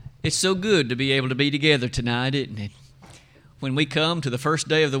It's so good to be able to be together tonight, isn't it? When we come to the first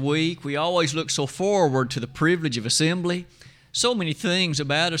day of the week, we always look so forward to the privilege of assembly. So many things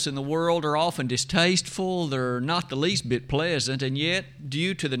about us in the world are often distasteful, they're not the least bit pleasant, and yet,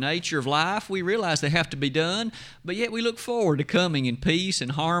 due to the nature of life, we realize they have to be done, but yet we look forward to coming in peace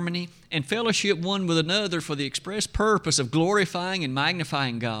and harmony and fellowship one with another for the express purpose of glorifying and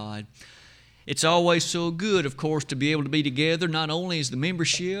magnifying God. It's always so good, of course, to be able to be together, not only as the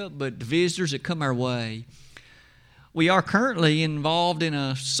membership, but the visitors that come our way. We are currently involved in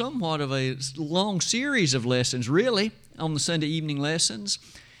a somewhat of a long series of lessons, really, on the Sunday evening lessons.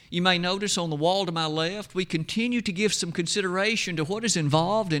 You may notice on the wall to my left, we continue to give some consideration to what is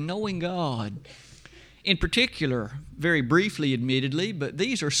involved in knowing God. In particular, very briefly admittedly, but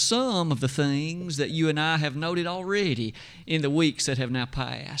these are some of the things that you and I have noted already in the weeks that have now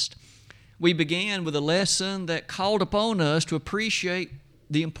passed. We began with a lesson that called upon us to appreciate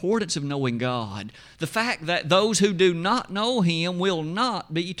the importance of knowing God. The fact that those who do not know Him will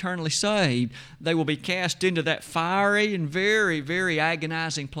not be eternally saved. They will be cast into that fiery and very, very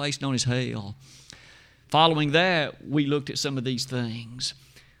agonizing place known as hell. Following that, we looked at some of these things.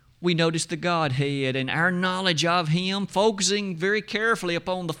 We noticed the Godhead and our knowledge of Him, focusing very carefully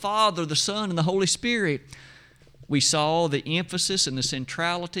upon the Father, the Son, and the Holy Spirit. We saw the emphasis and the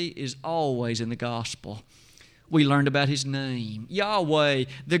centrality is always in the gospel. We learned about His name, Yahweh,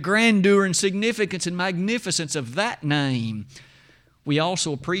 the grandeur and significance and magnificence of that name. We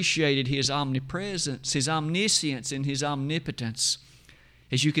also appreciated His omnipresence, His omniscience, and His omnipotence.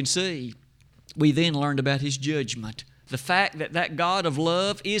 As you can see, we then learned about His judgment. The fact that that God of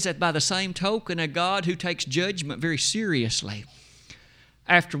love is, by the same token, a God who takes judgment very seriously.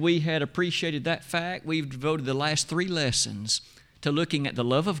 After we had appreciated that fact, we've devoted the last 3 lessons to looking at the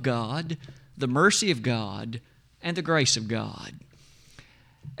love of God, the mercy of God, and the grace of God.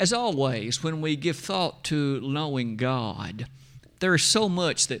 As always, when we give thought to knowing God, there is so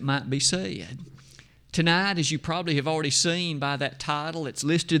much that might be said. Tonight, as you probably have already seen by that title that's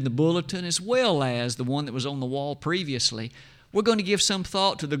listed in the bulletin, as well as the one that was on the wall previously, we're going to give some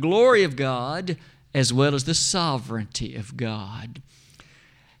thought to the glory of God as well as the sovereignty of God.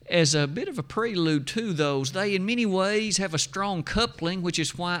 As a bit of a prelude to those, they in many ways have a strong coupling, which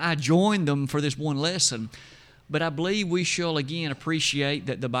is why I joined them for this one lesson. But I believe we shall again appreciate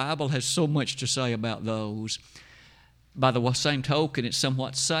that the Bible has so much to say about those. By the same token, it's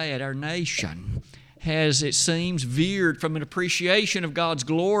somewhat sad our nation has, it seems, veered from an appreciation of God's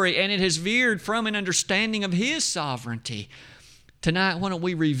glory, and it has veered from an understanding of His sovereignty. Tonight, why don't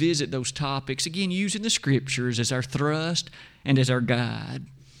we revisit those topics, again using the Scriptures as our thrust and as our guide.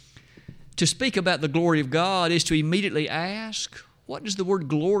 To speak about the glory of God is to immediately ask, what does the word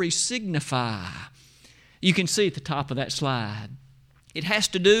glory signify? You can see at the top of that slide. It has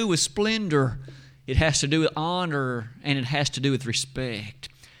to do with splendor, it has to do with honor, and it has to do with respect.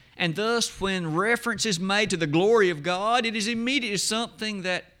 And thus, when reference is made to the glory of God, it is immediately something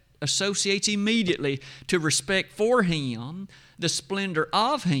that associates immediately to respect for Him, the splendor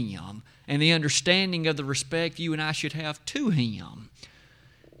of Him, and the understanding of the respect you and I should have to Him.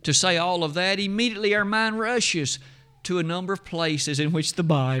 To say all of that, immediately our mind rushes to a number of places in which the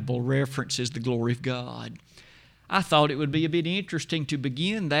Bible references the glory of God. I thought it would be a bit interesting to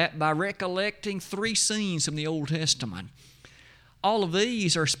begin that by recollecting 3 scenes from the Old Testament. All of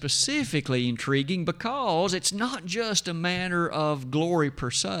these are specifically intriguing because it's not just a matter of glory per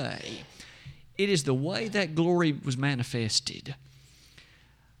se. It is the way that glory was manifested.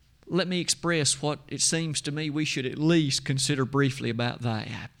 Let me express what it seems to me we should at least consider briefly about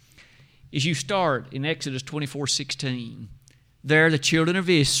that. As you start in Exodus 24:16, there the children of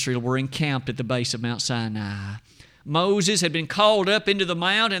Israel were encamped at the base of Mount Sinai. Moses had been called up into the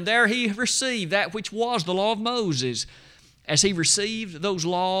mount, and there he received that which was the law of Moses. As he received those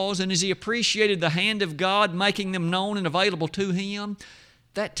laws and as he appreciated the hand of God making them known and available to him,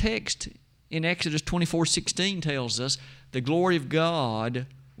 that text in Exodus 24:16 tells us the glory of God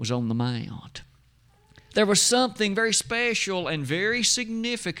was on the mount. There was something very special and very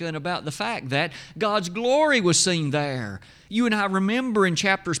significant about the fact that God's glory was seen there. You and I remember in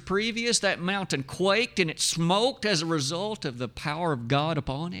chapters previous that mountain quaked and it smoked as a result of the power of God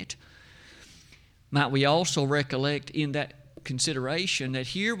upon it. Might we also recollect in that consideration that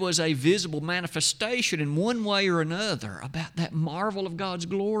here was a visible manifestation in one way or another about that marvel of God's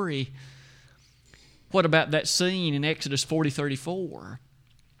glory. What about that scene in Exodus 40:34?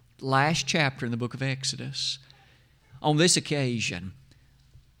 Last chapter in the book of Exodus. On this occasion,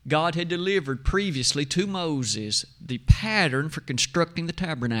 God had delivered previously to Moses the pattern for constructing the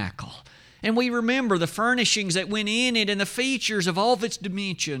tabernacle. And we remember the furnishings that went in it and the features of all of its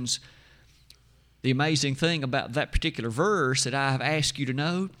dimensions. The amazing thing about that particular verse that I have asked you to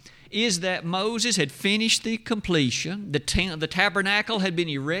note is that Moses had finished the completion. The tabernacle had been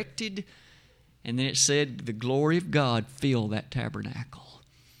erected. And then it said the glory of God filled that tabernacle.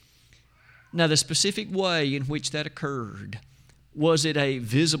 Now, the specific way in which that occurred, was it a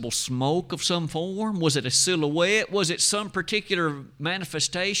visible smoke of some form? Was it a silhouette? Was it some particular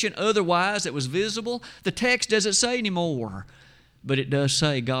manifestation otherwise that was visible? The text doesn't say anymore, but it does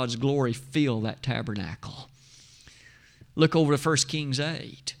say God's glory filled that tabernacle. Look over to 1 Kings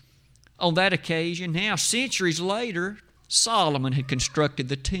 8. On that occasion, now centuries later, Solomon had constructed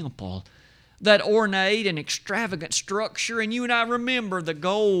the temple, that ornate and extravagant structure, and you and I remember the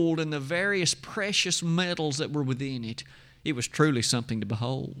gold and the various precious metals that were within it. It was truly something to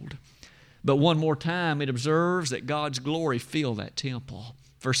behold. But one more time, it observes that God's glory filled that temple.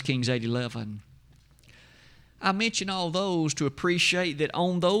 1 Kings 8:11. I mention all those to appreciate that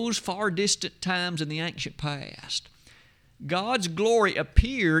on those far distant times in the ancient past, God's glory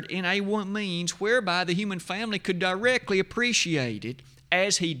appeared in a means whereby the human family could directly appreciate it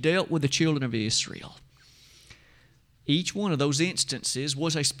as He dealt with the children of Israel. Each one of those instances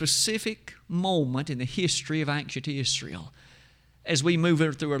was a specific moment in the history of ancient Israel. As we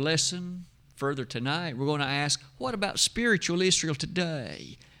move through our lesson further tonight, we're going to ask, what about spiritual Israel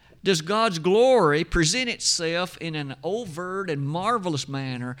today? Does God's glory present itself in an overt and marvelous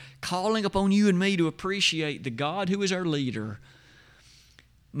manner, calling upon you and me to appreciate the God who is our leader?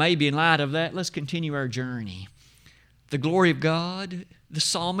 Maybe in light of that, let's continue our journey. The glory of God, the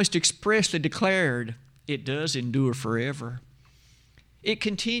psalmist expressly declared, it does endure forever. It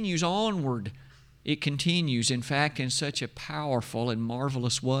continues onward. It continues, in fact, in such a powerful and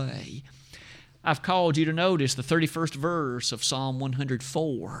marvelous way. I've called you to notice the 31st verse of Psalm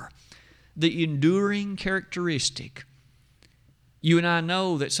 104, the enduring characteristic. You and I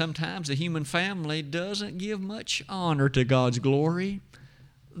know that sometimes the human family doesn't give much honor to God's glory.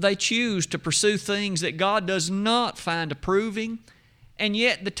 They choose to pursue things that God does not find approving, and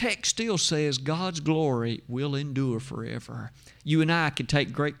yet the text still says God's glory will endure forever. You and I can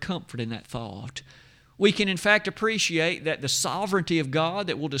take great comfort in that thought. We can in fact appreciate that the sovereignty of God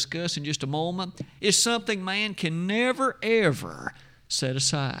that we'll discuss in just a moment is something man can never ever set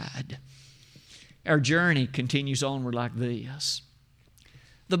aside. Our journey continues onward like this.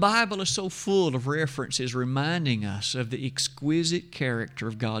 The Bible is so full of references reminding us of the exquisite character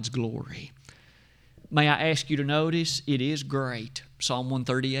of God's glory. May I ask you to notice, it is great. Psalm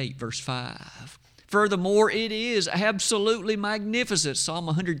 138, verse 5. Furthermore, it is absolutely magnificent. Psalm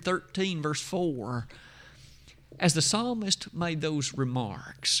 113, verse 4. As the psalmist made those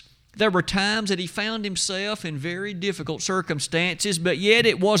remarks, there were times that he found himself in very difficult circumstances, but yet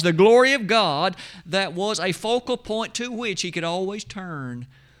it was the glory of God that was a focal point to which he could always turn.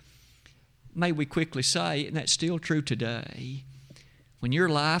 May we quickly say, and that's still true today, when your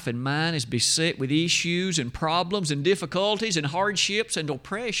life and mine is beset with issues and problems and difficulties and hardships and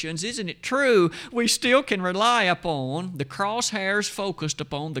oppressions, isn't it true we still can rely upon the crosshairs focused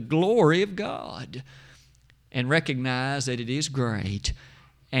upon the glory of God and recognize that it is great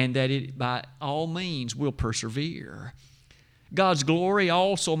and that it by all means will persevere. God's glory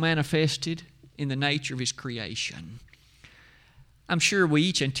also manifested in the nature of His creation. I'm sure we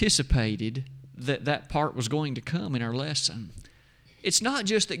each anticipated that that part was going to come in our lesson. It's not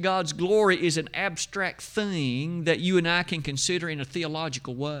just that God's glory is an abstract thing that you and I can consider in a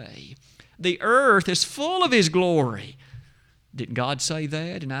theological way. The earth is full of His glory. Didn't God say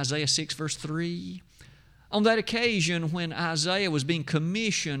that in Isaiah 6, verse 3? On that occasion when Isaiah was being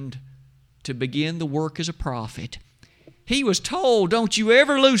commissioned to begin the work as a prophet, he was told, don't you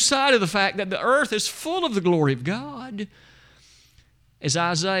ever lose sight of the fact that the earth is full of the glory of God. As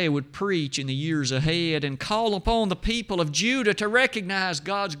Isaiah would preach in the years ahead and call upon the people of Judah to recognize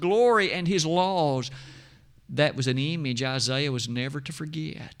God's glory and His laws, that was an image Isaiah was never to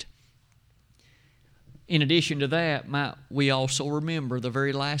forget. In addition to that, we also remember the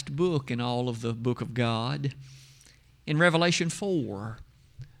very last book in all of the book of God. In Revelation 4,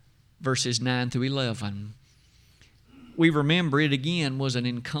 verses 9 through 11, we remember it again was an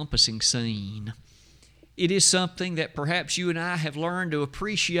encompassing scene. It is something that perhaps you and I have learned to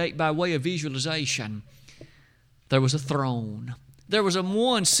appreciate by way of visualization. There was a throne. There was a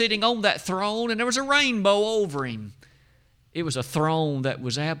one sitting on that throne, and there was a rainbow over him. It was a throne that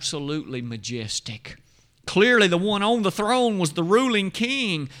was absolutely majestic. Clearly, the one on the throne was the ruling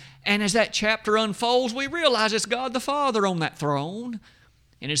king. And as that chapter unfolds, we realize it's God the Father on that throne.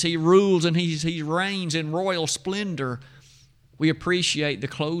 And as He rules and He reigns in royal splendor, We appreciate the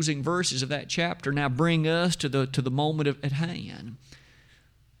closing verses of that chapter now bring us to the moment at hand.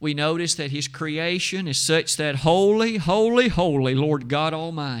 We notice that His creation is such that holy, holy, holy Lord God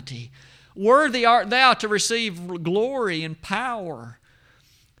Almighty, worthy art Thou to receive glory and power.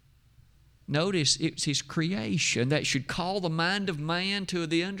 Notice it's His creation that should call the mind of man to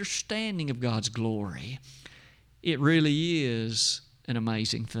the understanding of God's glory. It really is an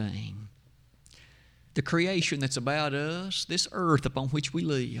amazing thing. The creation that's about us, this earth upon which we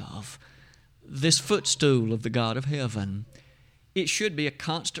live, this footstool of the God of heaven, it should be a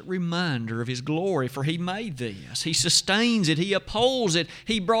constant reminder of His glory, for He made this. He sustains it. He upholds it.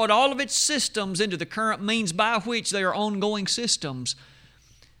 He brought all of its systems into the current means by which they are ongoing systems.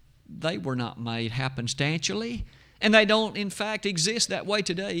 They were not made happenstantially, and they don't, in fact, exist that way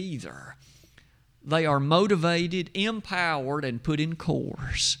today either. They are motivated, empowered, and put in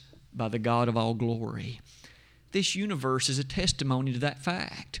course by the God of all glory. This universe is a testimony to that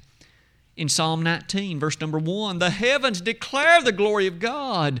fact. In Psalm 19, verse number 1, the heavens declare the glory of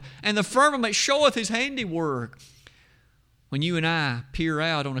God, and the firmament showeth His handiwork. When you and I peer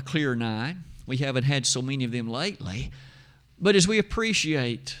out on a clear night, we haven't had so many of them lately, but as we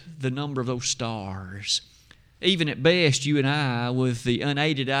appreciate the number of those stars, even at best, you and I, with the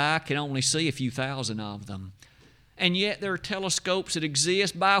unaided eye, can only see a few thousand of them. And yet there are telescopes that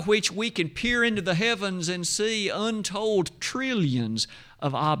exist by which we can peer into the heavens and see untold trillions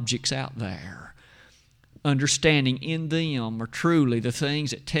of objects out there. Understanding in them are truly the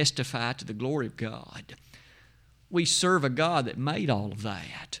things that testify to the glory of God. We serve a God that made all of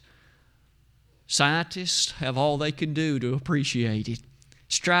that. Scientists have all they can do to appreciate it,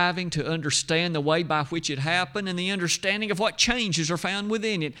 striving to understand the way by which it happened and the understanding of what changes are found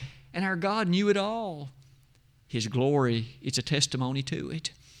within it. And our God knew it all. His glory, it's a testimony to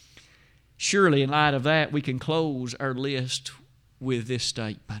it. Surely, in light of that, we can close our list with this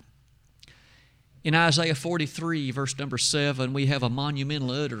statement. In Isaiah 43, verse number 7, we have a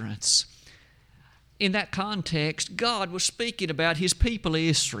monumental utterance. In that context, God was speaking about His people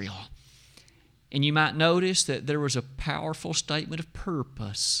Israel. And you might notice that there was a powerful statement of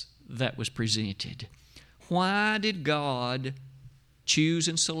purpose that was presented. Why did God choose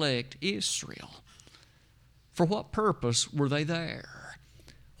and select Israel? For what purpose were they there?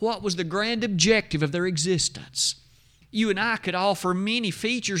 What was the grand objective of their existence? You and I could offer many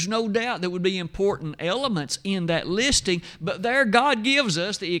features, no doubt, that would be important elements in that listing, but there God gives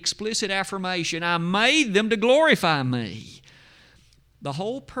us the explicit affirmation, I made them to glorify me. The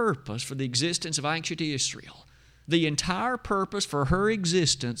whole purpose for the existence of ancient Israel, the entire purpose for her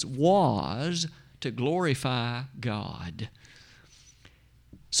existence was to glorify God.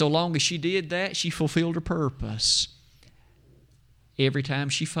 So long as she did that, she fulfilled her purpose. Every time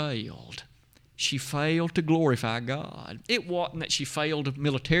she failed to glorify God. It wasn't that she failed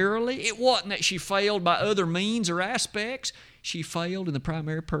militarily. It wasn't that she failed by other means or aspects. She failed in the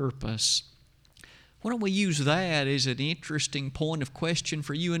primary purpose. Why don't we use that as an interesting point of question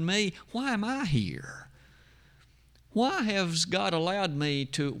for you and me? Why am I here? Why has God allowed me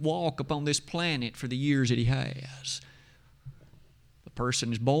to walk upon this planet for the years that He has? A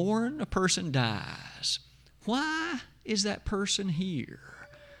person is born, a person dies. Why is that person here?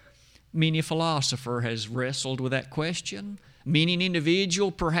 Many a philosopher has wrestled with that question. Many an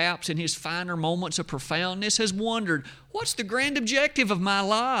individual, perhaps in his finer moments of profoundness, has wondered, what's the grand objective of my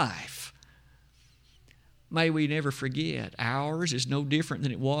life? May we never forget, ours is no different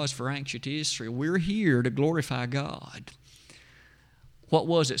than it was for ancient Israel. We're here to glorify God. What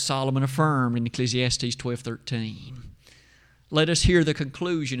was it Solomon affirmed in Ecclesiastes 12:13? Let us hear the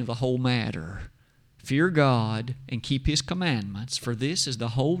conclusion of the whole matter. Fear God and keep His commandments, for this is the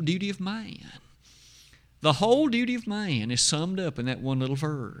whole duty of man. The whole duty of man is summed up in that one little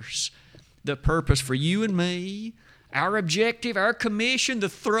verse. The purpose for you and me, our objective, our commission, the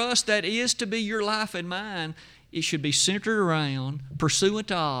thrust that is to be your life and mine, it should be centered around, pursuant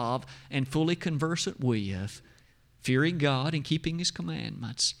of, and fully conversant with fearing God and keeping His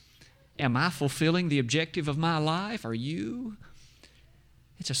commandments. Am I fulfilling the objective of my life? Are you?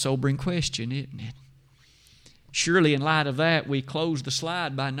 It's a sobering question, isn't it? Surely in light of that, we close the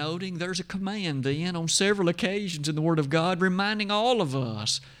slide by noting there's a command then on several occasions in the Word of God reminding all of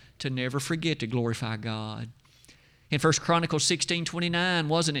us to never forget to glorify God. In 1 Chronicles 16:29,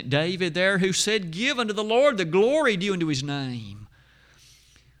 wasn't it David there who said, give unto the Lord the glory due unto His name?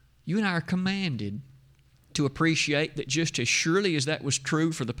 You and I are commanded to appreciate that just as surely as that was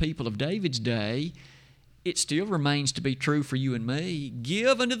true for the people of David's day, it still remains to be true for you and me.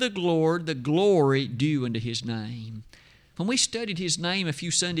 Give unto the Lord the glory due unto His name. When we studied His name a few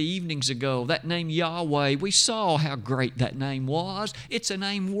Sunday evenings ago, that name Yahweh, we saw how great that name was. It's a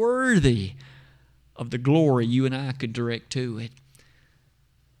name worthy of the glory you and I could direct to it.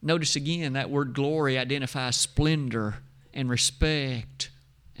 Notice again, that word glory identifies splendor and respect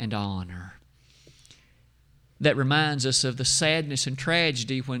and honor. That reminds us of the sadness and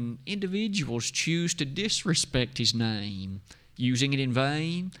tragedy when individuals choose to disrespect His name, using it in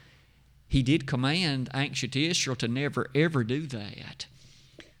vain. He did command ancient Israel to never, ever do that.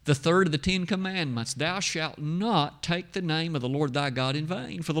 The third of the 10 Commandments, thou shalt not take the name of the Lord thy God in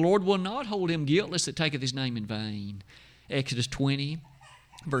vain, for the Lord will not hold him guiltless that taketh His name in vain. Exodus 20,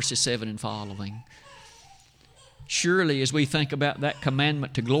 verses 7 and following. Surely, as we think about that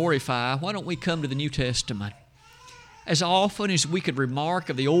commandment to glorify, why don't we come to the New Testament? As often as we could remark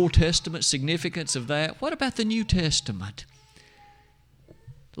of the Old Testament significance of that, what about the New Testament?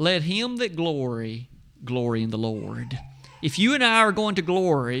 Let him that glory in the Lord. If you and I are going to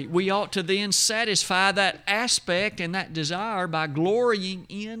glory, we ought to then satisfy that aspect and that desire by glorying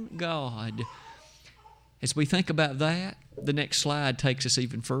in God. As we think about that, the next slide takes us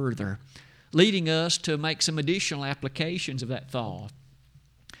even further, leading us to make some additional applications of that thought.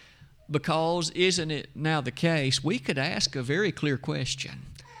 Because isn't it now the case, we could ask a very clear question.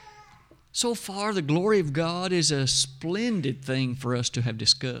 So far, the glory of God is a splendid thing for us to have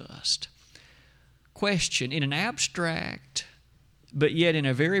discussed. Question, in an abstract, but yet in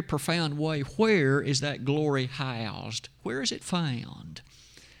a very profound way, where is that glory housed? Where is it found?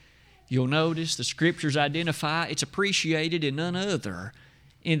 You'll notice the Scriptures identify it's appreciated in none other,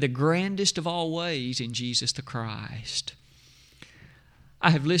 in the grandest of all ways, in Jesus the Christ. I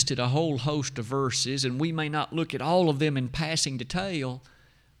have listed a whole host of verses, and we may not look at all of them in passing detail,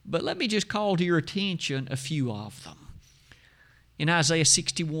 but let me just call to your attention a few of them. In Isaiah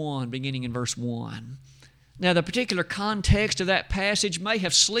 61, beginning in verse 1. Now, the particular context of that passage may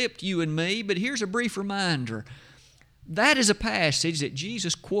have slipped you and me, but here's a brief reminder. That is a passage that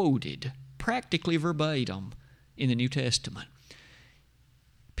Jesus quoted practically verbatim in the New Testament.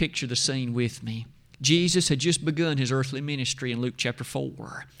 Picture the scene with me. Jesus had just begun His earthly ministry in Luke chapter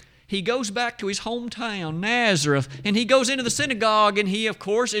 4. He goes back to his hometown, Nazareth, and he goes into the synagogue, and he, of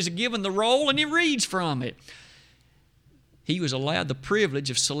course, is given the roll, and he reads from it. He was allowed the privilege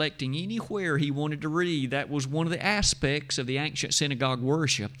of selecting anywhere he wanted to read. That was one of the aspects of the ancient synagogue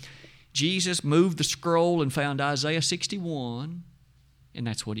worship. Jesus moved the scroll and found Isaiah 61, and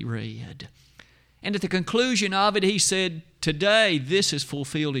that's what he read. And at the conclusion of it, he said, "Today this is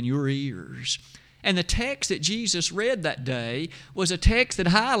fulfilled in your ears." And the text that Jesus read that day was a text that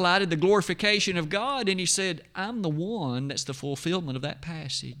highlighted the glorification of God, and he said, I'm the one that's the fulfillment of that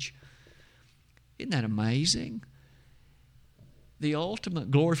passage. Isn't that amazing? The ultimate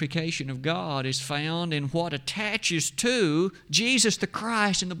glorification of God is found in what attaches to Jesus the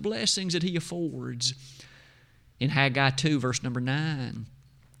Christ and the blessings that He affords. In Haggai 2, verse number 9,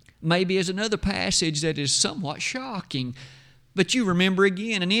 maybe is another passage that is somewhat shocking. But you remember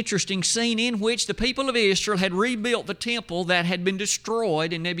again an interesting scene in which the people of Israel had rebuilt the temple that had been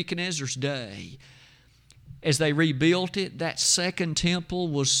destroyed in Nebuchadnezzar's day. As they rebuilt it, that second temple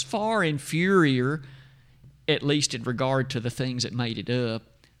was far inferior, at least in regard to the things that made it up.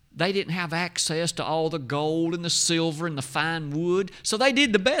 They didn't have access to all the gold and the silver and the fine wood, so they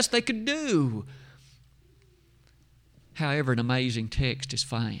did the best they could do. However, an amazing text is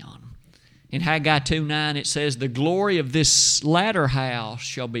found. In Haggai 2:9 it says, the glory of this latter house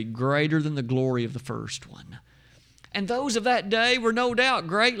shall be greater than the glory of the first one. And those of that day were no doubt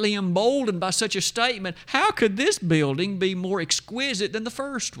greatly emboldened by such a statement. How could this building be more exquisite than the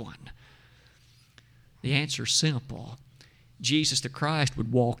first one? The answer is simple. Jesus the Christ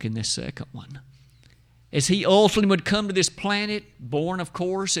would walk in this second one. As He ultimately would come to this planet, born of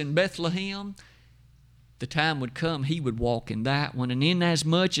course in Bethlehem, the time would come He would walk in that one. And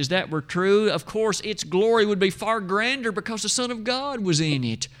inasmuch as that were true, of course, its glory would be far grander because the Son of God was in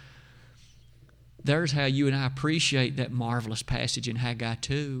it. There's how you and I appreciate that marvelous passage in Haggai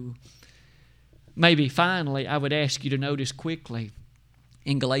 2. Maybe finally, I would ask you to notice quickly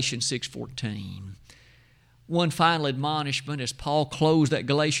in Galatians 6:14. One final admonishment as Paul closed that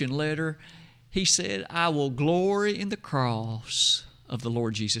Galatian letter. He said, I will glory in the cross of the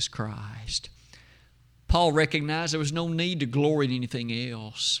Lord Jesus Christ. Paul recognized there was no need to glory in anything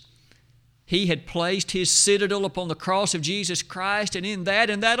else. He had placed his citadel upon the cross of Jesus Christ, and in that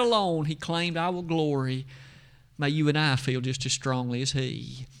and that alone, he claimed, I will glory. May you and I feel just as strongly as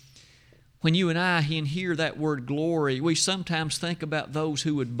he. When you and I hear that word glory, we sometimes think about those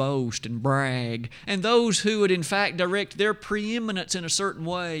who would boast and brag, and those who would in fact direct their preeminence in a certain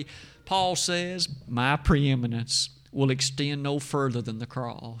way. Paul says, my preeminence will extend no further than the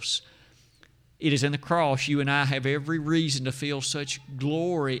cross. It is in the cross you and I have every reason to feel such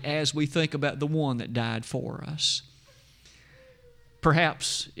glory as we think about the one that died for us.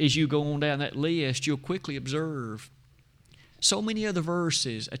 Perhaps as you go on down that list, you'll quickly observe so many other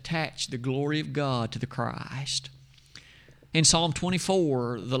verses attach the glory of God to the Christ. In Psalm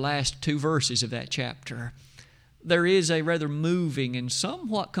 24, the last 2 verses of that chapter, there is a rather moving and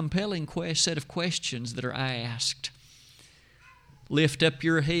somewhat compelling set of questions that are asked. Lift up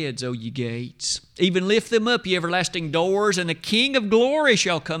your heads, O ye gates. Even lift them up, ye everlasting doors, and the King of glory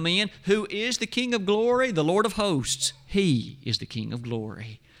shall come in. Who is the King of glory? The Lord of hosts. He is the King of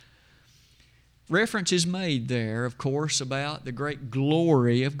glory. Reference is made there, of course, about the great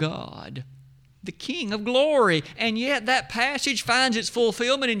glory of God. The King of glory. And yet that passage finds its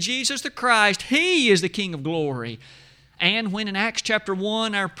fulfillment in Jesus the Christ. He is the King of glory. And when in Acts chapter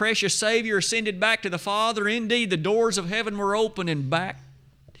 1 our precious Savior ascended back to the Father, indeed the doors of heaven were open and back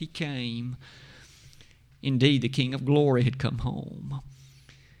He came. Indeed the King of glory had come home.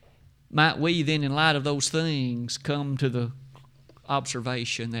 Might we then, in light of those things, come to the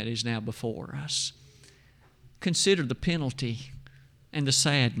observation that is now before us? Consider the penalty and the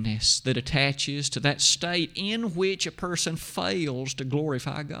sadness that attaches to that state in which a person fails to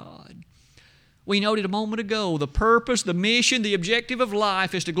glorify God. We noted a moment ago, the purpose, the mission, the objective of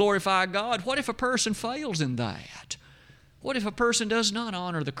life is to glorify God. What if a person fails in that? What if a person does not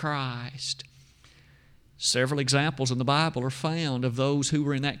honor the Christ? Several examples in the Bible are found of those who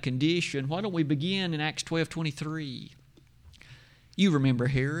were in that condition. Why don't we begin in Acts 12:23? You remember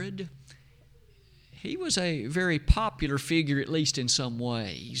Herod. He was a very popular figure, at least in some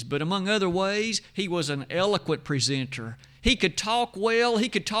ways. But among other ways, he was an eloquent presenter. He could talk well. He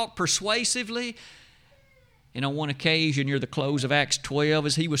could talk persuasively. And on one occasion, near the close of Acts 12,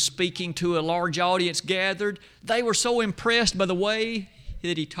 as he was speaking to a large audience gathered, they were so impressed by the way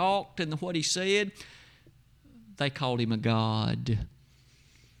that he talked and what he said, they called him a god.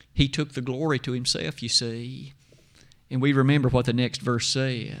 He took the glory to himself, you see. And we remember what the next verse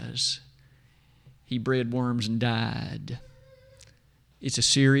says. He bred worms and died. It's a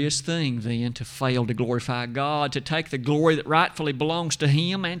serious thing then to fail to glorify God, to take the glory that rightfully belongs to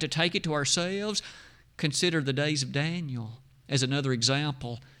Him and to take it to ourselves. Consider the days of Daniel as another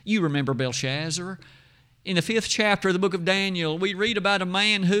example. You remember Belshazzar. In the 5th chapter of the book of Daniel, we read about a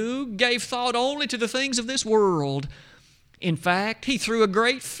man who gave thought only to the things of this world. In fact, he threw a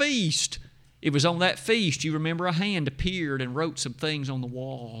great feast. It was on that feast, you remember, a hand appeared and wrote some things on the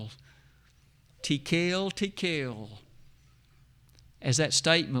wall. Tekel, Tekel. As that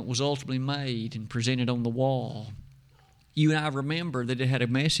statement was ultimately made and presented on the wall, you and I remember that it had a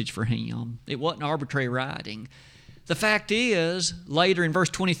message for him. It wasn't arbitrary writing. The fact is, later in verse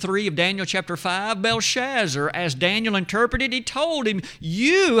 23 of Daniel chapter 5, Belshazzar, as Daniel interpreted, he told him,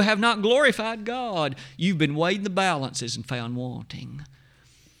 you have not glorified God. You've been weighed the balances and found wanting.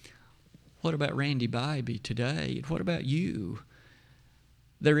 What about Randy Bybee today? What about you?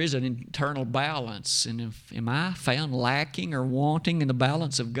 There is an internal balance, and am I found lacking or wanting in the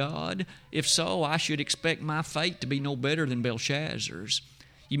balance of God? If so, I should expect my fate to be no better than Belshazzar's.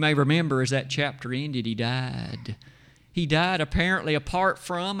 You may remember as that chapter ended, he died. He died apparently apart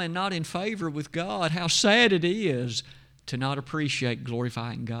from and not in favor with God. How sad it is to not appreciate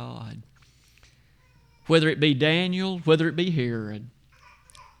glorifying God. Whether it be Daniel, whether it be Herod,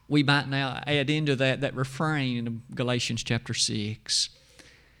 we might now add into that refrain in Galatians chapter 6.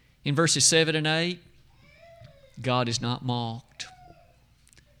 In verses 7 and 8, God is not mocked.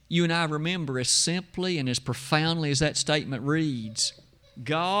 You and I remember as simply and as profoundly as that statement reads,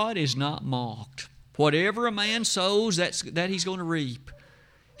 God is not mocked. Whatever a man sows, that he's going to reap.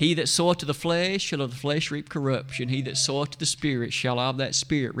 He that soweth to the flesh shall of the flesh reap corruption. He that soweth to the Spirit shall of that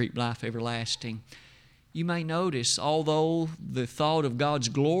Spirit reap life everlasting. You may notice, although the thought of God's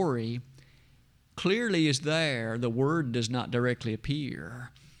glory clearly is there, the word does not directly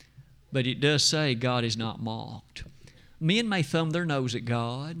appear. But it does say God is not mocked. Men may thumb their nose at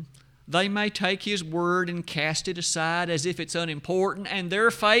God. They may take His word and cast it aside as if it's unimportant, and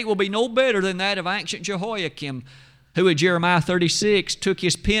their fate will be no better than that of ancient Jehoiakim, who in Jeremiah 36 took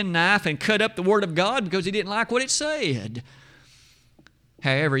his penknife and cut up the Word of God because he didn't like what it said.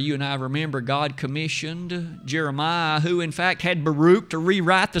 However, you and I remember God commissioned Jeremiah, who in fact had Baruch to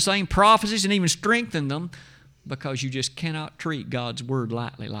rewrite the same prophecies and even strengthen them, because you just cannot treat God's Word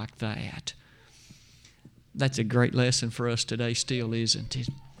lightly like that. That's a great lesson for us today still, isn't it?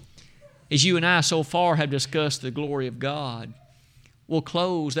 As you and I so far have discussed the glory of God, we'll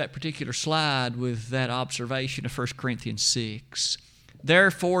close that particular slide with that observation of 1 Corinthians 6.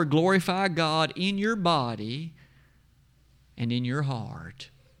 Therefore glorify God in your body and in your heart,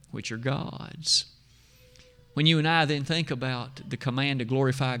 which are God's. When you and I then think about the command to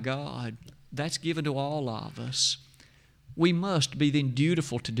glorify God, that's given to all of us. We must be then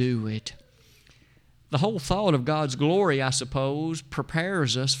dutiful to do it. The whole thought of God's glory, I suppose,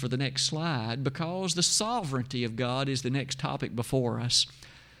 prepares us for the next slide, because the sovereignty of God is the next topic before us.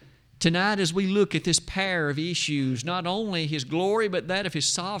 Tonight, as we look at this pair of issues, not only His glory, but that of His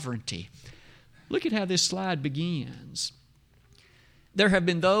sovereignty, look at how this slide begins. There have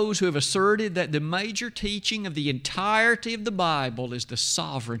been those who have asserted that the major teaching of the entirety of the Bible is the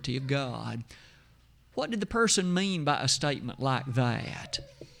sovereignty of God. What did the person mean by a statement like that?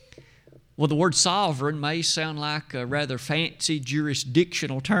 Well, the word sovereign may sound like a rather fancy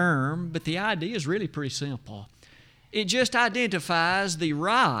jurisdictional term, but the idea is really pretty simple. It just identifies the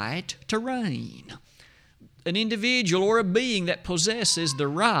right to reign. An individual or a being that possesses the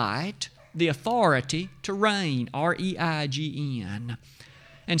right, the authority to reign, R-E-I-G-N.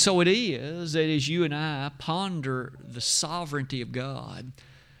 And so it is that as you and I ponder the sovereignty of God,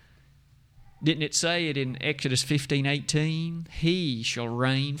 didn't it say it in Exodus 15:18? He shall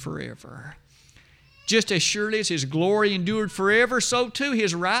reign forever. Just as surely as His glory endured forever, so too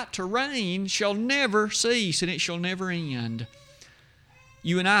His right to reign shall never cease, and it shall never end.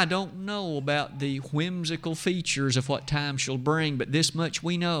 You and I don't know about the whimsical features of what time shall bring, but this much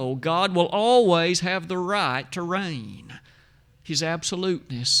we know: God will always have the right to reign. His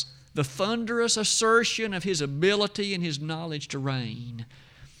absoluteness, the thunderous assertion of His ability and His knowledge to reign.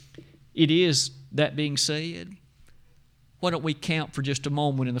 It is, that being said, why don't we count for just a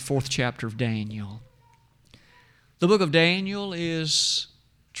moment in the 4th chapter of Daniel. The book of Daniel is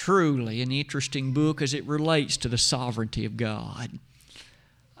truly an interesting book as it relates to the sovereignty of God.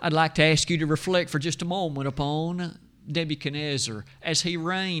 I'd like to ask you to reflect for just a moment upon Nebuchadnezzar as he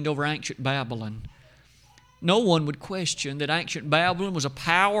reigned over ancient Babylon. No one would question that ancient Babylon was a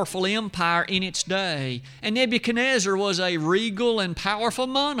powerful empire in its day, and Nebuchadnezzar was a regal and powerful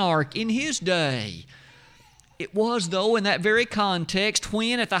monarch in his day. It was, though, in that very context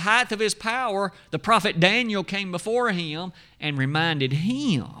when, at the height of his power, the prophet Daniel came before him and reminded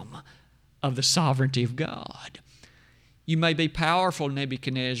him of the sovereignty of God. You may be powerful,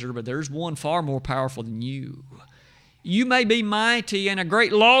 Nebuchadnezzar, but there's one far more powerful than you. You may be mighty and a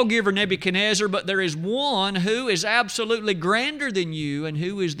great lawgiver, Nebuchadnezzar, but there is one who is absolutely grander than you and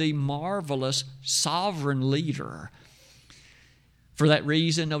who is the marvelous sovereign leader. For that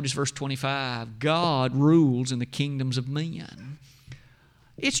reason, notice verse 25, God rules in the kingdoms of men.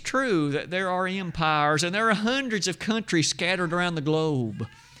 It's true that there are empires and there are hundreds of countries scattered around the globe.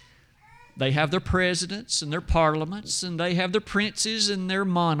 They have their presidents and their parliaments, and they have their princes and their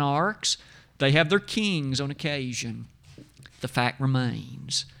monarchs. They have their kings on occasion. The fact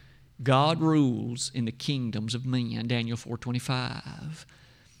remains, God rules in the kingdoms of men, Daniel 4:25.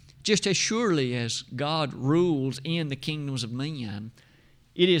 Just as surely as God rules in the kingdoms of men,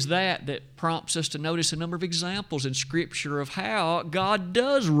 it is that prompts us to notice a number of examples in Scripture of how God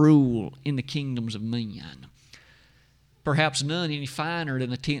does rule in the kingdoms of men. Perhaps none any finer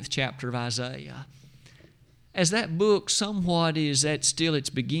than the 10th chapter of Isaiah. As that book somewhat is at still its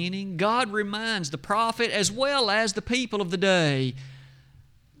beginning, God reminds the prophet as well as the people of the day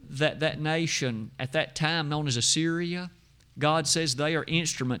that nation at that time known as Assyria, God says they are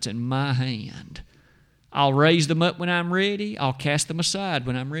instruments in my hand. I'll raise them up when I'm ready. I'll cast them aside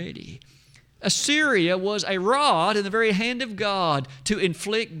when I'm ready. Assyria was a rod in the very hand of God to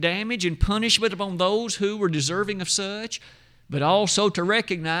inflict damage and punishment upon those who were deserving of such, but also to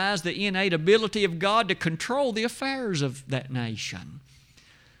recognize the innate ability of God to control the affairs of that nation.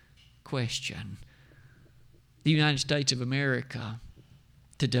 Question: the United States of America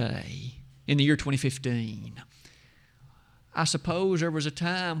today, in the year 2015, I suppose there was a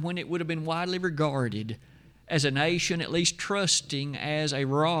time when it would have been widely regarded as a nation at least trusting as a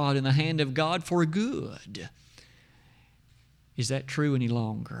rod in the hand of God for good. Is that true any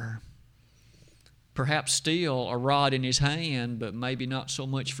longer? Perhaps still a rod in His hand, but maybe not so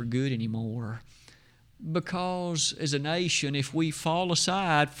much for good anymore. Because as a nation, if we fall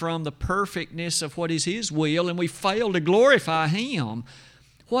aside from the perfectness of what is His will and we fail to glorify Him,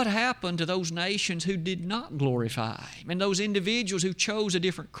 what happened to those nations who did not glorify Him and those individuals who chose a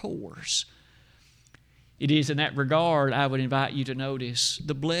different course? It is in that regard I would invite you to notice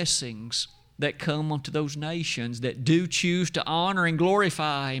the blessings that come unto those nations that do choose to honor and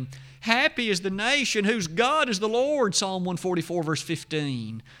glorify Him. Happy is the nation whose God is the Lord, Psalm 144, verse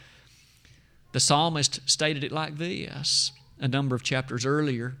 15. The psalmist stated it like this a number of chapters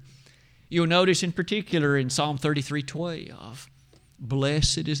earlier. You'll notice in particular in Psalm 33:12,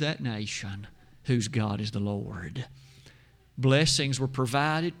 blessed is that nation whose God is the Lord. Blessings were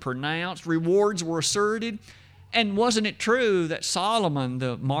provided, pronounced, rewards were asserted. And wasn't it true that Solomon,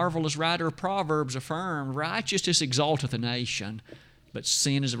 the marvelous writer of Proverbs, affirmed, righteousness exalteth a nation, but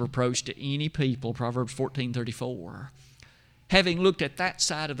sin is a reproach to any people, Proverbs 14:34. Having looked at that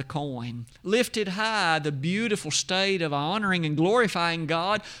side of the coin, lifted high the beautiful state of honoring and glorifying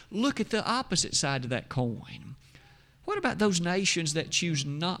God, look at the opposite side of that coin. What about those nations that choose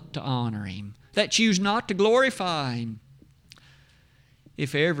not to honor Him, that choose not to glorify Him?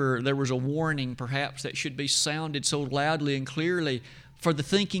 If ever there was a warning, perhaps, that should be sounded so loudly and clearly for the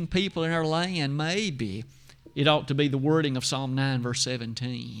thinking people in our land, maybe it ought to be the wording of Psalm 9, verse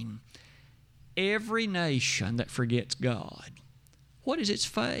 17. Every nation that forgets God, what is its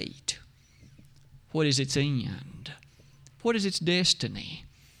fate? What is its end? What is its destiny?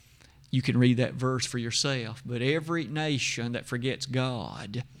 You can read that verse for yourself. But every nation that forgets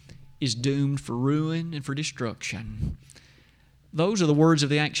God is doomed for ruin and for destruction. Those are the words of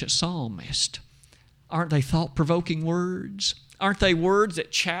the ancient psalmist. Aren't they thought-provoking words? Aren't they words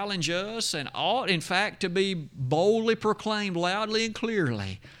that challenge us and ought, in fact, to be boldly proclaimed loudly and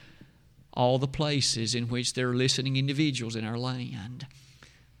clearly? All the places in which there are listening individuals in our land.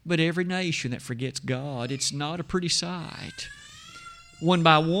 But every nation that forgets God, it's not a pretty sight. One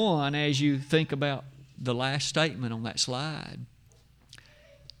by one, as you think about the last statement on that slide,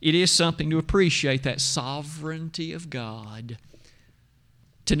 it is something to appreciate that sovereignty of God.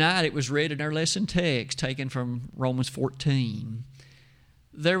 Tonight it was read in our lesson text taken from Romans 14.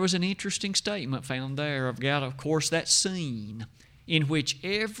 There was an interesting statement found there. I've got, of course, that scene in which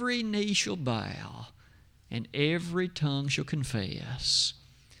every knee shall bow and every tongue shall confess.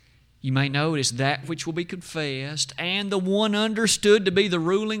 You may notice that which will be confessed and the one understood to be the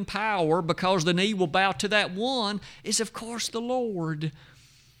ruling power, because the knee will bow to that one, is of course the Lord.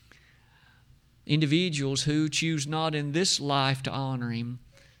 Individuals who choose not in this life to honor Him,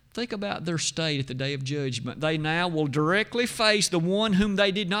 think about their state at the day of judgment. They now will directly face the one whom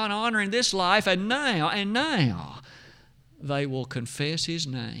they did not honor in this life, and now they will confess His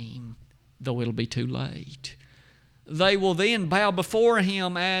name, though it'll be too late. They will then bow before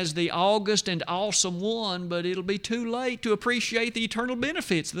Him as the august and awesome one, but it'll be too late to appreciate the eternal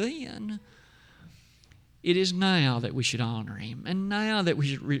benefits then. It is now that we should honor Him, and now that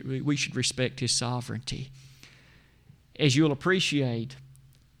we should respect His sovereignty. As you'll appreciate,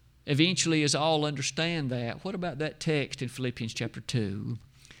 eventually as all understand that, what about that text in Philippians chapter 2?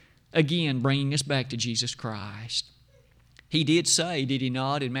 Again, bringing us back to Jesus Christ. He did say, did He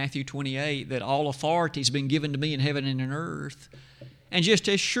not, in Matthew 28, that all authority has been given to me in heaven and in earth. And just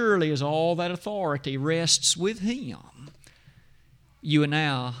as surely as all that authority rests with Him, you and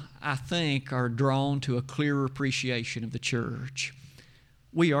now, I think, are drawn to a clearer appreciation of the church.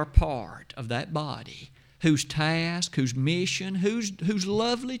 We are part of that body whose task, whose mission, whose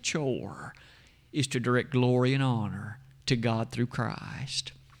lovely chore is to direct glory and honor to God through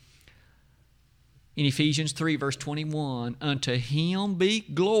Christ. In Ephesians 3, verse 21, unto Him be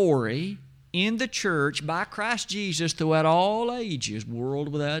glory in the church by Christ Jesus throughout all ages, world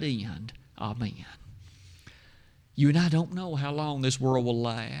without end. Amen. You and I don't know how long this world will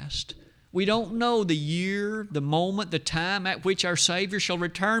last. We don't know the year, the moment, the time at which our Savior shall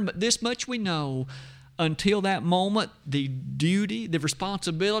return, but this much we know. Until that moment, the duty, the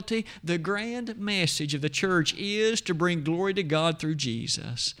responsibility, the grand message of the church is to bring glory to God through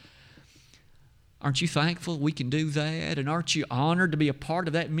Jesus. Aren't you thankful we can do that? And aren't you honored to be a part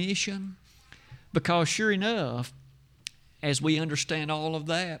of that mission? Because sure enough, as we understand all of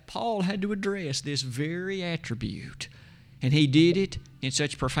that, Paul had to address this very attribute. And he did it in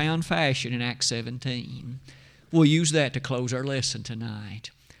such profound fashion in Acts 17. We'll use that to close our lesson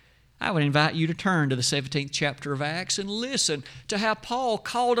tonight. I would invite you to turn to the 17th chapter of Acts and listen to how Paul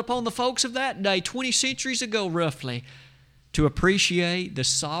called upon the folks of that day, 20 centuries ago roughly, to appreciate the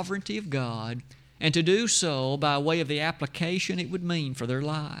sovereignty of God and to do so by way of the application it would mean for their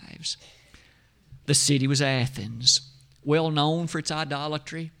lives. The city was Athens, well known for its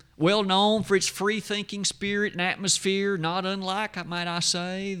idolatry, well known for its free-thinking spirit and atmosphere, not unlike, might I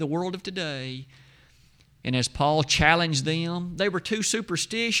say, the world of today. And as Paul challenged them, they were too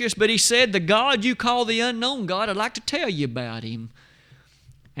superstitious, but he said, the God you call the unknown God, I'd like to tell you about Him.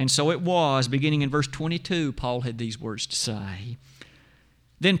 And so it was, beginning in verse 22, Paul had these words to say.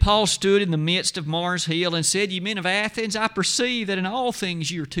 Then Paul stood in the midst of Mars Hill and said, Ye men of Athens, I perceive that in all things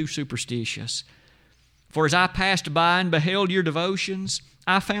you are too superstitious. For as I passed by and beheld your devotions,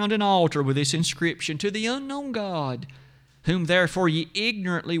 I found an altar with this inscription, To the unknown God, whom therefore ye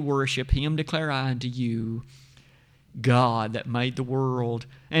ignorantly worship, Him declare I unto you. God that made the world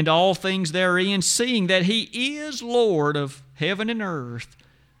and all things therein, seeing that He is Lord of heaven and earth,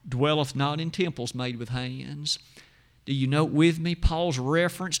 dwelleth not in temples made with hands. Do you note with me Paul's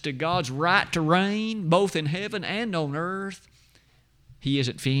reference to God's right to reign both in heaven and on earth? He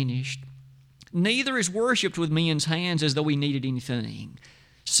isn't finished. Neither is worshipped with men's hands as though He needed anything,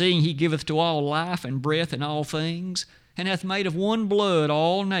 seeing He giveth to all life and breath and all things, and hath made of one blood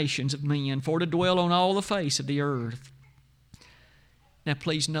all nations of men, for to dwell on all the face of the earth. Now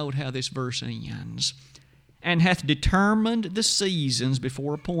please note how this verse ends. And hath determined the seasons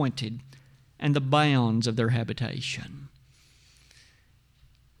before appointed, and the bounds of their habitation.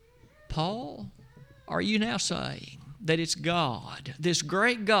 Paul, are you now saying that it's God, this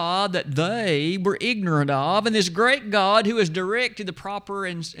great God that they were ignorant of, and this great God who has directed the proper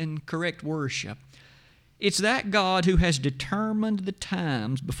and correct worship, it's that God who has determined the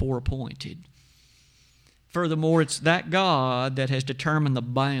times before appointed? Furthermore, it's that God that has determined the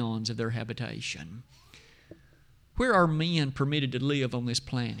bounds of their habitation. Where are men permitted to live on this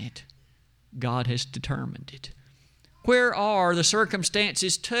planet? God has determined it. Where are the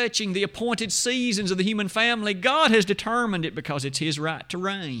circumstances touching the appointed seasons of the human family? God has determined it because it's His right to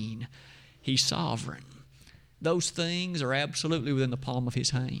reign. He's sovereign. Those things are absolutely within the palm of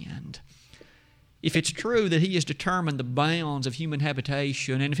His hand. If it's true that He has determined the bounds of human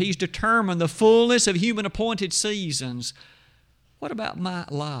habitation, and if He's determined the fullness of human appointed seasons, what about my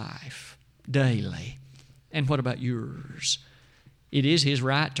life daily? And what about yours? It is His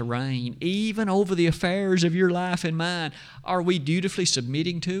right to reign, even over the affairs of your life and mine. Are we dutifully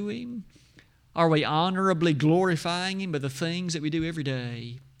submitting to Him? Are we honorably glorifying Him by the things that we do every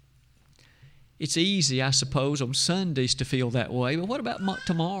day? It's easy, I suppose, on Sundays to feel that way, but what about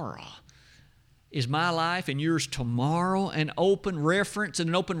tomorrow? Is my life and yours tomorrow an open reference and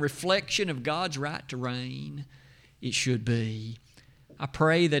an open reflection of God's right to reign? It should be. I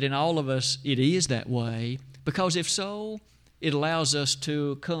pray that in all of us it is that way, because if so, it allows us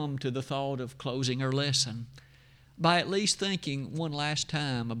to come to the thought of closing our lesson by at least thinking one last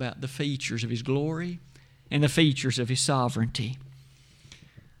time about the features of His glory and the features of His sovereignty.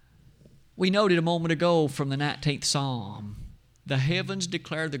 We noted a moment ago from the 19th Psalm, the heavens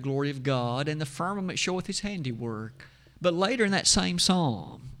declare the glory of God, and the firmament showeth His handiwork. But later in that same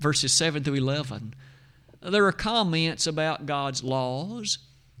psalm, verses 7 through 11, there are comments about God's laws,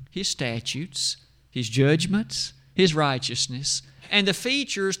 His statutes, His judgments, His righteousness, and the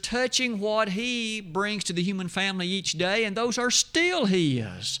features touching what He brings to the human family each day, and those are still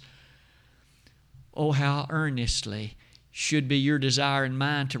His. Oh, how earnestly should be your desire and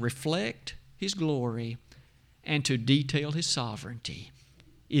mine to reflect His glory and to detail His sovereignty.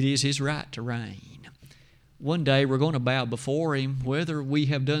 It is His right to reign. One day we're going to bow before Him, whether we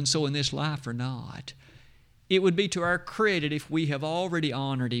have done so in this life or not. It would be to our credit if we have already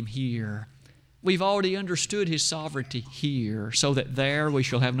honored Him here. We've already understood His sovereignty here, so that there we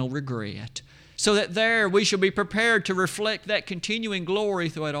shall have no regret, so that there we shall be prepared to reflect that continuing glory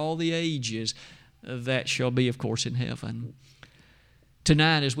throughout all the ages that shall be, of course, in heaven.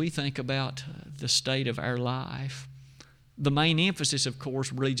 Tonight, as we think about the state of our life, the main emphasis, of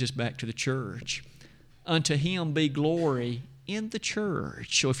course, leads us back to the church. Unto Him be glory in the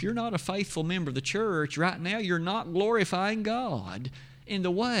church. So if you're not a faithful member of the church, right now you're not glorifying God in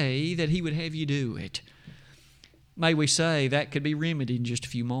the way that He would have you do it. May we say that could be remedied in just a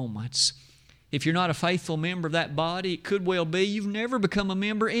few moments. If you're not a faithful member of that body, it could well be you've never become a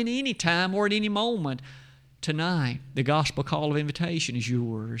member in any time or at any moment. Tonight, the gospel call of invitation is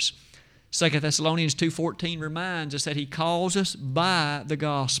yours. 2 Thessalonians 2:14 reminds us that He calls us by the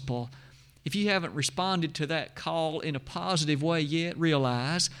gospel. If you haven't responded to that call in a positive way yet,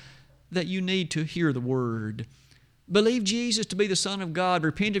 realize that you need to hear the Word. Believe Jesus to be the Son of God,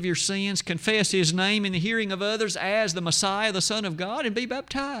 repent of your sins, confess His name in the hearing of others as the Messiah, the Son of God, and be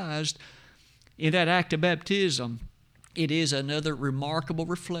baptized. In that act of baptism, it is another remarkable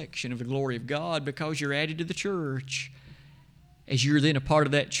reflection of the glory of God because you're added to the church. As you're then a part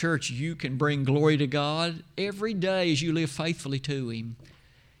of that church, you can bring glory to God every day as you live faithfully to Him.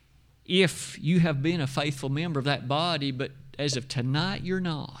 If you have been a faithful member of that body, but as of tonight you're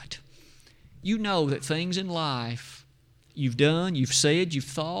not, you know that things in life you've done, you've said, you've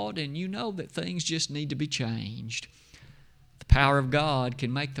thought, and you know that things just need to be changed. The power of God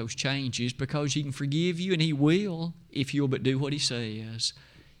can make those changes because He can forgive you, and He will if you'll but do what He says.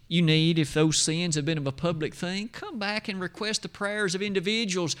 You need, if those sins have been of a public thing, come back and request the prayers of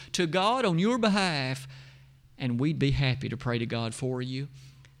individuals to God on your behalf, and we'd be happy to pray to God for you,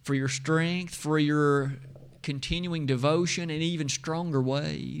 for your strength, for your continuing devotion in even stronger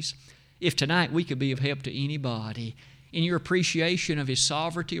ways. If tonight we could be of help to anybody, in your appreciation of His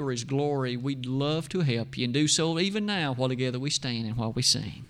sovereignty or His glory, we'd love to help you and do so even now while together we stand and while we sing.